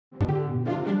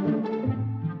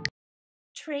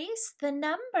Trace the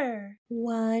number.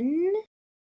 1,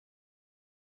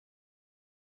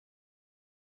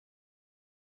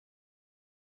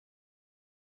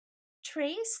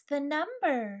 Trace the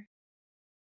number.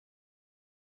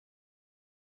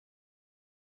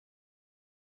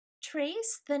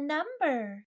 Trace the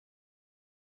number.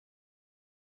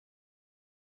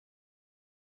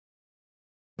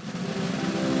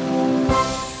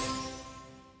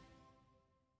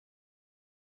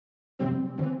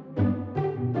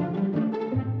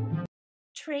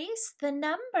 Trace the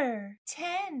number.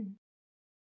 10,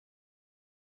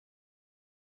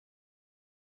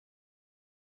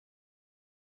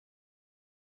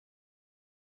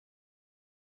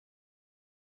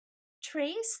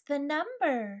 Trace the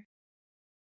number.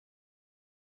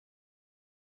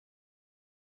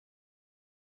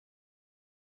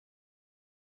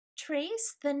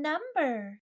 Trace the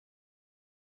number.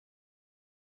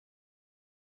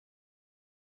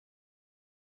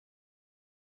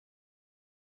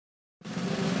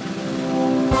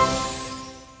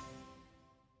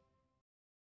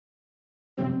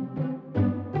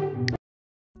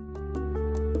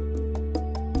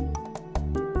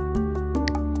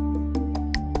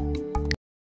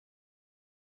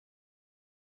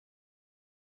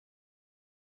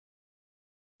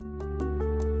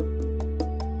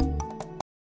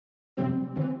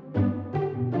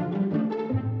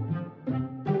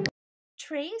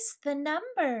 Trace the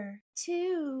number.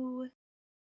 2,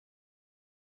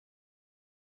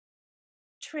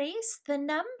 Trace the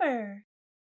number.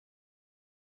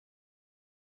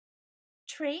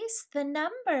 Trace the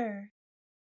number.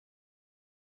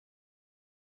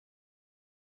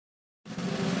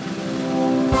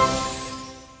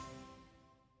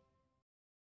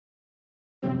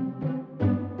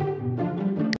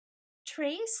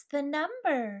 Trace the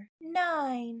number.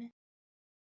 9,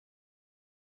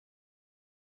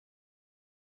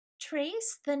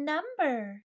 Trace the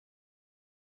number.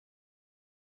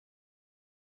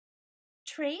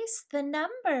 Trace the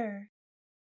number.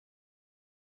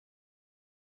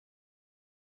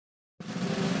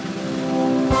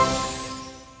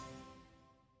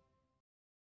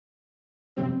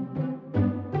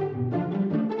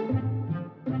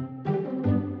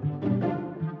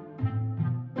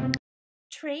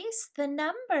 Trace the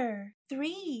number.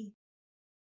 3,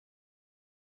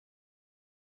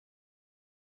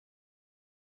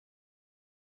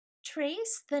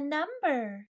 Trace the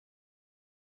number.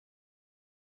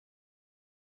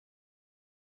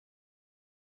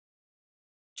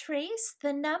 Trace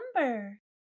the number.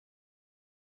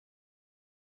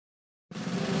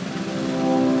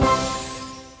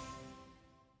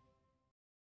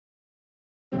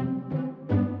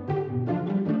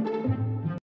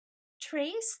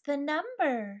 Trace the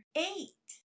number. 8,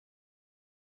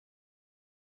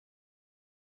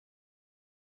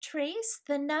 Trace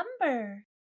the number.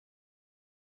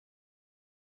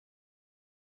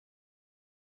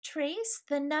 Trace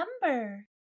the number.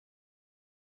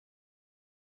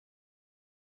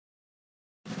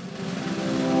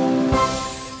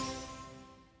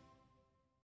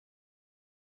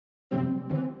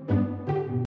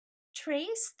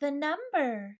 Trace the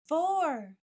number.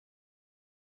 4,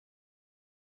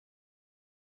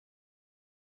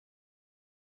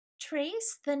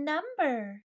 Trace the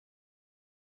number.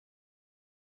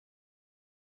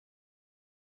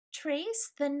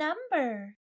 Trace the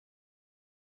number.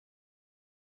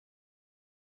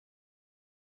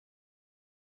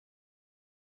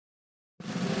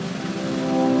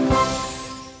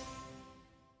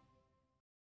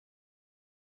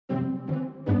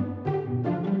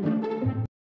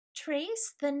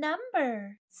 Trace the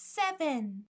number.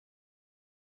 7,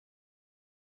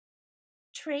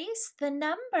 Trace the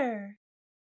number.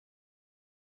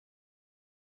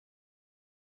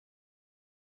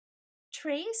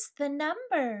 Trace the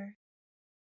number.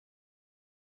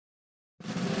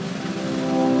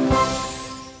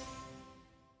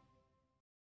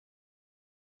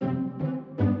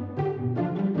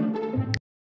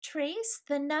 Trace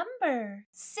the number.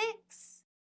 6,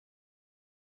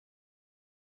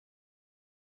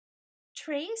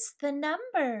 Trace the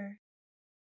number.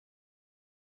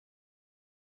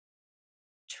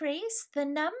 Trace the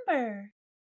number.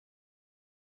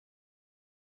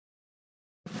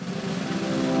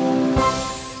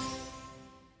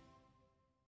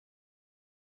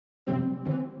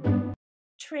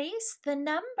 Trace the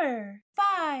number.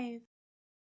 5,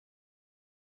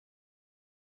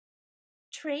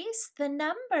 Trace the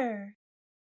number.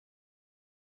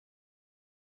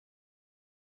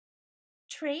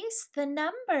 Trace the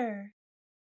number.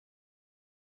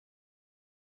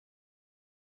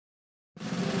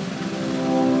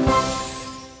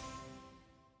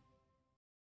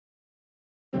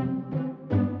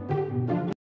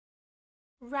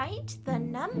 Write the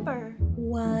number.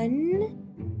 1,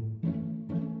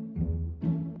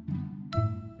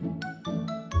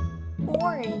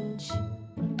 Orange.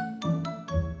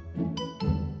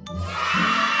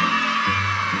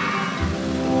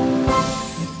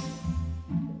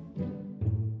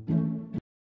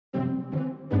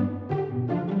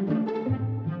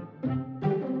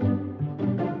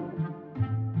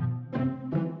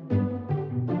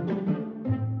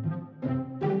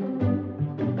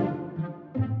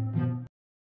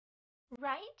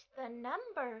 Write the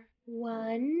number.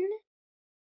 1,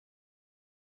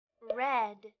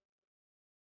 Red.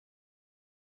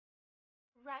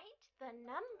 Write the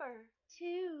number.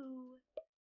 2,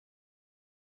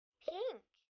 Pink.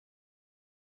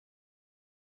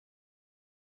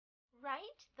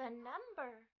 Write the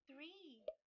number. 3,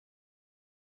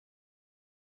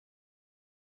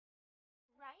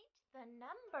 Write the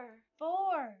number.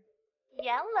 4,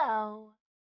 Yellow.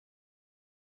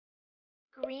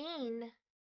 Green.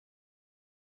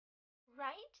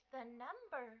 Write the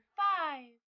number. 5,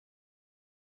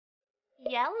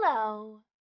 Yellow.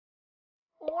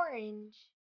 Orange.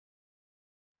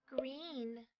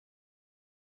 Green.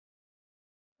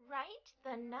 Write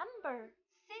the number.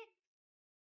 6,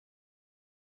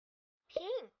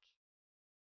 Pink.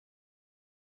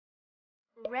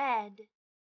 Red.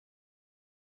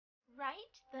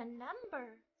 Write the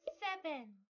number. 7,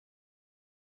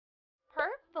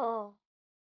 Purple.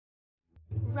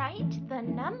 Write the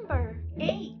number.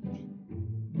 8,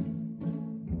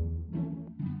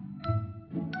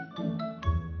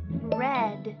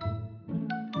 Red.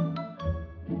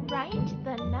 Write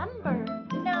the number.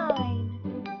 9,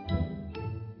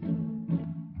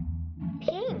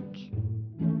 Pink.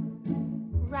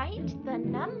 Write the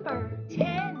number.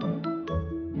 10,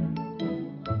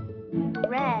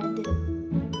 Red.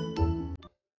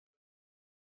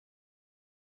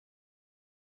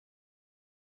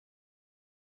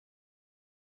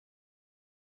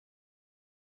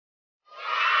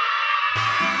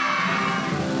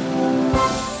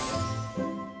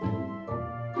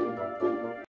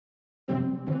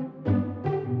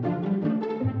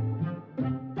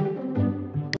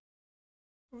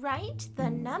 Write the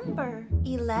number.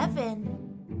 11.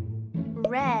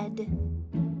 Red.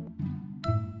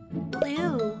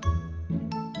 Blue.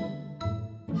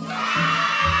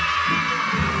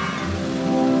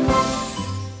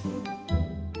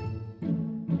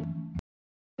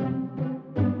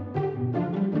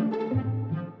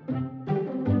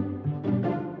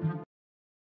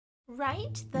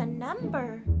 Write the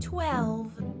number.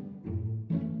 12.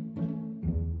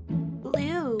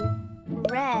 Blue.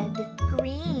 Red.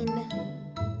 Green.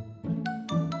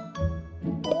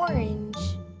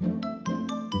 Orange.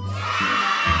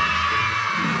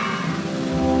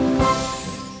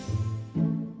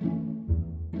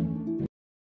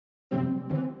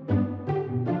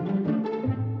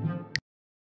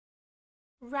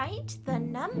 Write the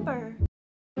number.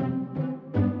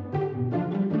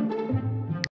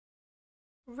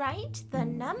 Write the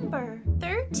number.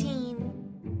 13.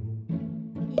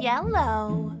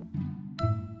 Yellow.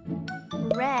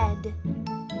 Red.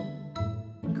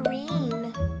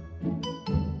 Green.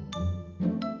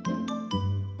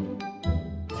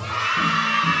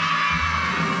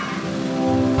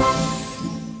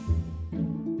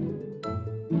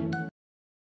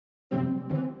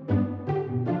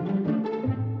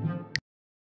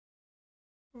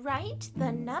 Write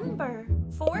the number.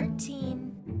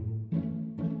 14.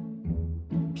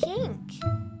 Pink.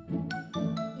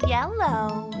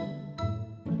 Yellow.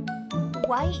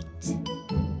 White.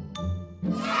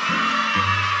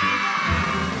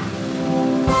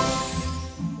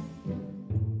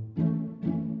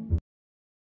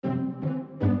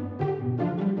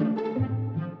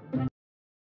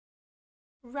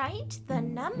 Write the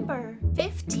number.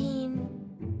 15.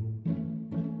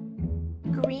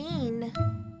 Green.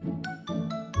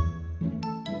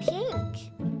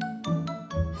 Pink.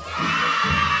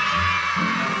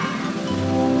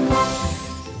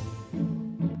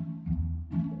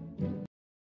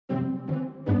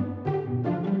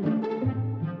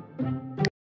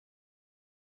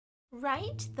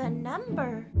 Write the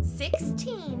number.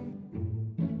 16.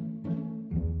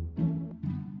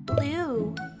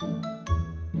 Blue.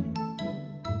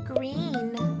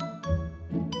 Green.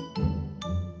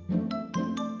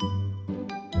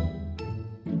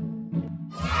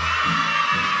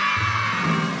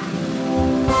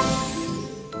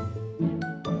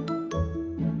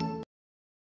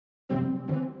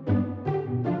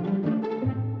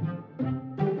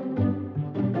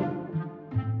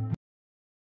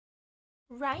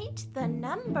 Write the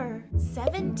number.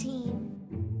 17.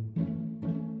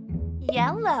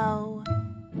 Yellow.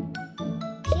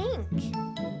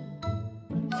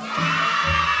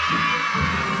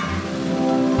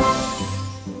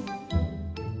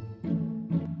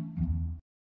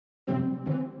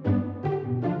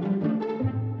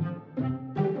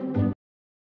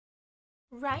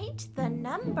 Write the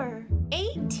number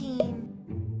 18.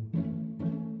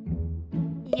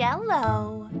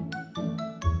 Yellow.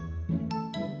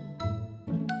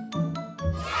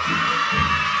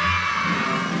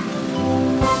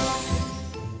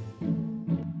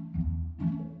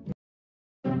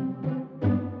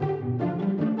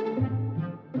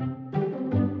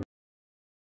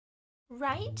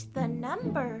 Write the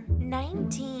number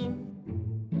 19.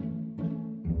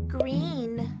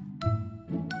 Green.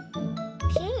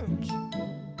 Pink.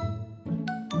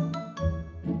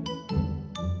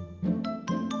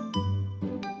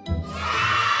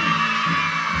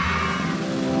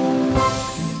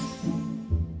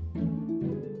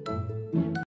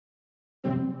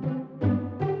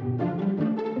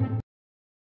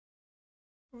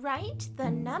 Write the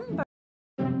number.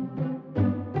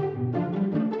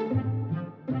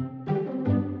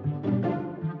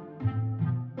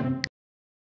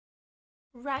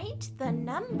 Write the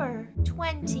number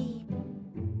 20.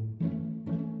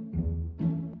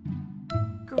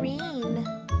 Green.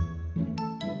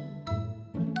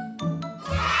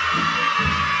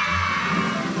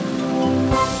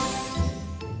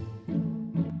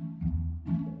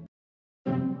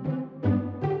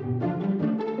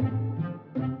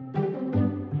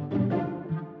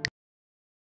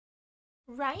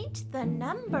 Write the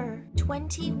number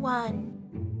 21.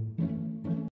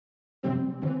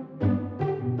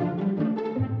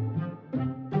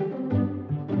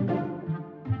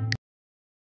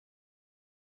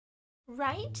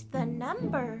 Write the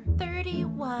number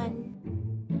 31.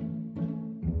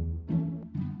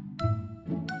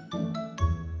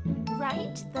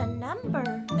 Write the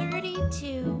number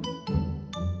 32.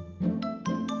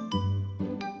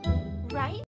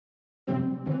 Write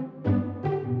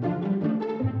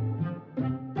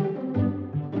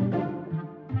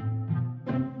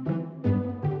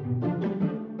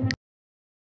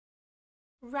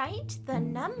Write the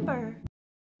number.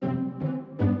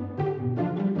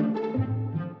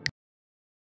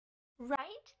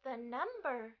 Write the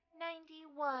number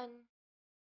 91.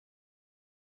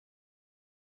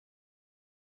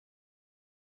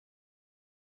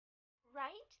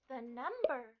 Write the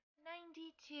number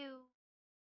 92.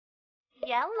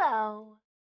 Yellow.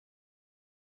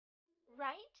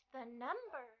 Write the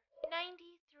number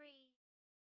 93.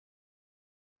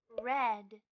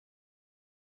 Red.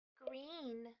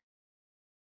 Green.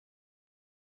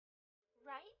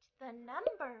 Write the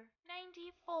number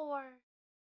 94.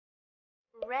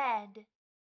 Red.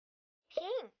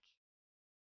 Pink.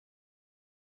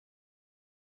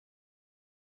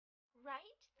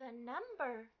 Write the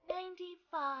number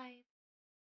 95.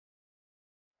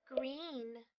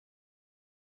 Green.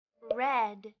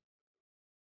 Red.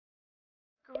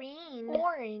 Green.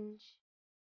 Orange.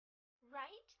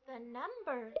 Write the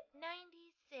number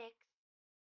 96.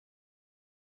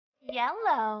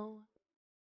 Yellow.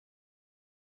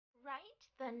 Write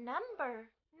the number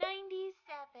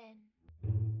 97.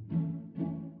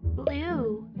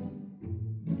 Blue.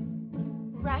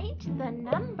 Write the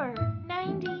number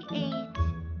 98.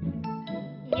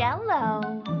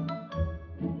 Yellow.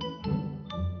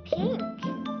 Pink.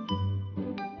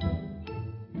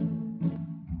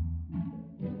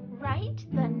 Write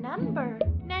the number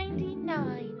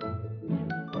 99.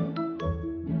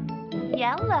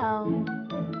 Yellow.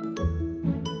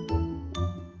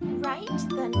 Write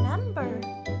the number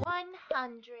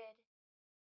 100.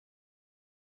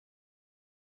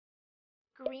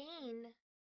 Green.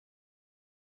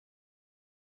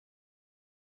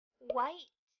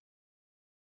 White.